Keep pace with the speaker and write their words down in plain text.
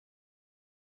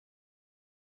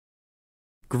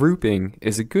Grouping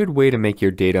is a good way to make your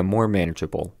data more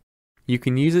manageable. You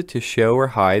can use it to show or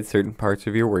hide certain parts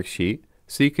of your worksheet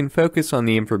so you can focus on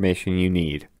the information you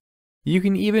need. You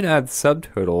can even add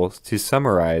subtotals to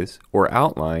summarize or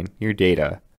outline your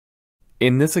data.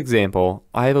 In this example,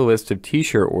 I have a list of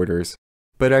t-shirt orders,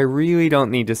 but I really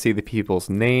don't need to see the people's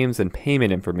names and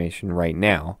payment information right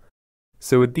now.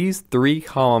 So with these 3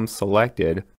 columns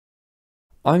selected,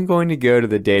 I'm going to go to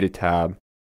the Data tab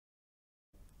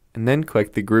and then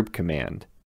click the Group command.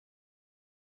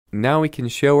 Now we can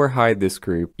show or hide this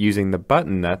group using the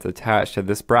button that's attached to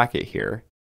this bracket here.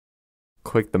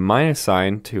 Click the minus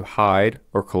sign to hide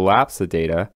or collapse the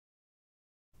data,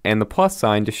 and the plus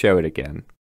sign to show it again.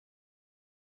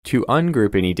 To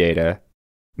ungroup any data,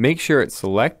 make sure it's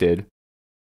selected,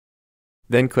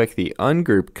 then click the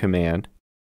Ungroup command,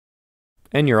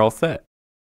 and you're all set.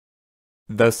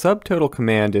 The subtotal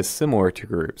command is similar to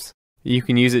groups. You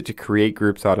can use it to create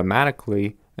groups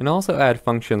automatically and also add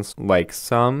functions like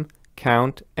sum,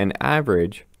 count, and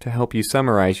average to help you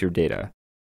summarize your data.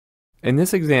 In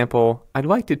this example, I'd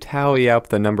like to tally up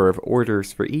the number of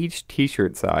orders for each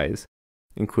t-shirt size,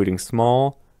 including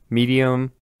small,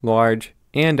 medium, large,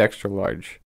 and extra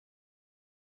large.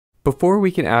 Before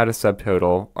we can add a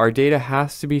subtotal, our data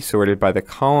has to be sorted by the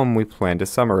column we plan to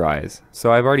summarize,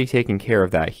 so I've already taken care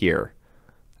of that here.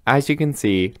 As you can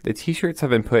see, the t-shirts have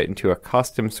been put into a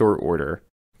custom sort order,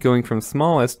 going from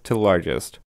smallest to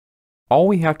largest. All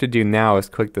we have to do now is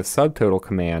click the subtotal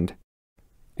command,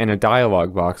 and a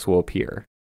dialog box will appear.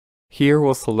 Here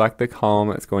we'll select the column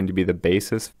that's going to be the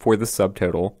basis for the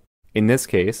subtotal. In this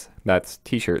case, that's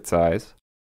t-shirt size.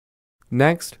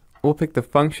 Next, we'll pick the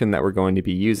function that we're going to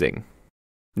be using.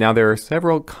 Now there are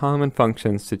several common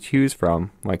functions to choose from,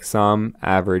 like sum,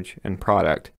 average, and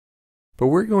product. But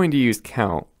we're going to use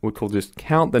count, which will just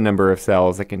count the number of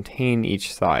cells that contain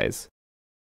each size.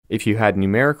 If you had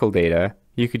numerical data,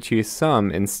 you could choose sum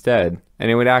instead,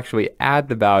 and it would actually add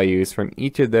the values from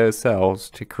each of those cells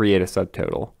to create a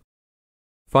subtotal.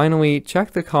 Finally,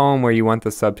 check the column where you want the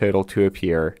subtotal to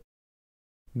appear,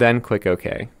 then click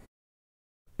OK.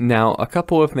 Now, a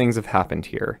couple of things have happened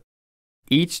here.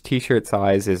 Each t-shirt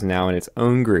size is now in its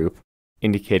own group,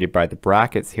 indicated by the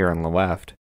brackets here on the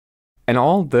left. And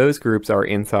all those groups are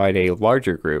inside a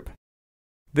larger group.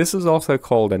 This is also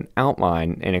called an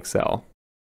outline in Excel.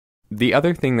 The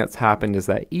other thing that's happened is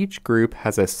that each group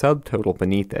has a subtotal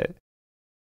beneath it.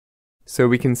 So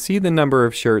we can see the number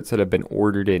of shirts that have been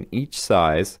ordered in each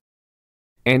size,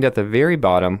 and at the very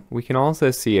bottom we can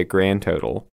also see a grand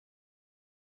total.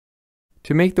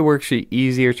 To make the worksheet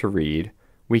easier to read,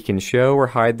 we can show or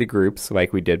hide the groups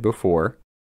like we did before.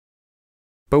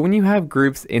 But when you have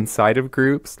groups inside of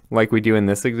groups, like we do in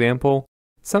this example,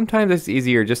 sometimes it's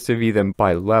easier just to view them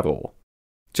by level.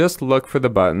 Just look for the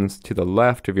buttons to the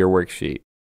left of your worksheet.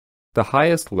 The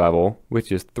highest level,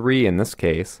 which is 3 in this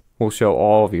case, will show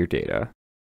all of your data.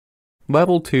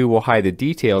 Level 2 will hide the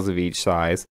details of each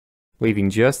size, leaving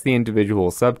just the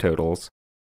individual subtotals.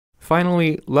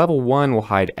 Finally, level 1 will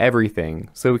hide everything,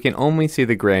 so we can only see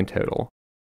the grand total.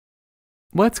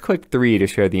 Let's click 3 to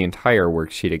show the entire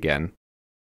worksheet again.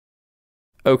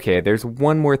 Okay, there's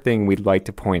one more thing we'd like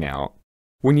to point out.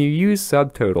 When you use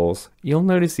subtotals, you'll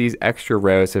notice these extra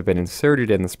rows have been inserted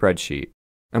in the spreadsheet.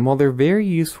 And while they're very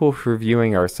useful for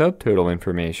viewing our subtotal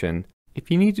information,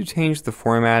 if you need to change the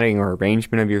formatting or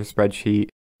arrangement of your spreadsheet,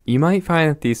 you might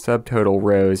find that these subtotal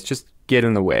rows just get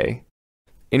in the way.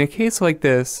 In a case like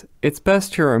this, it's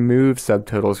best to remove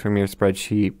subtotals from your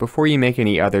spreadsheet before you make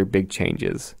any other big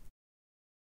changes.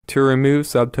 To remove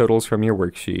subtotals from your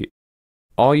worksheet,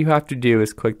 all you have to do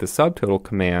is click the subtotal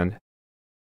command,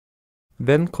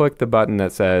 then click the button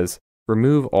that says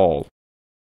Remove All.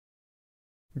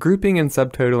 Grouping and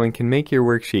subtotaling can make your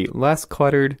worksheet less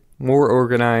cluttered, more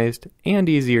organized, and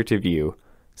easier to view,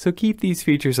 so keep these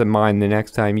features in mind the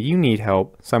next time you need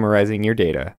help summarizing your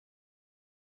data.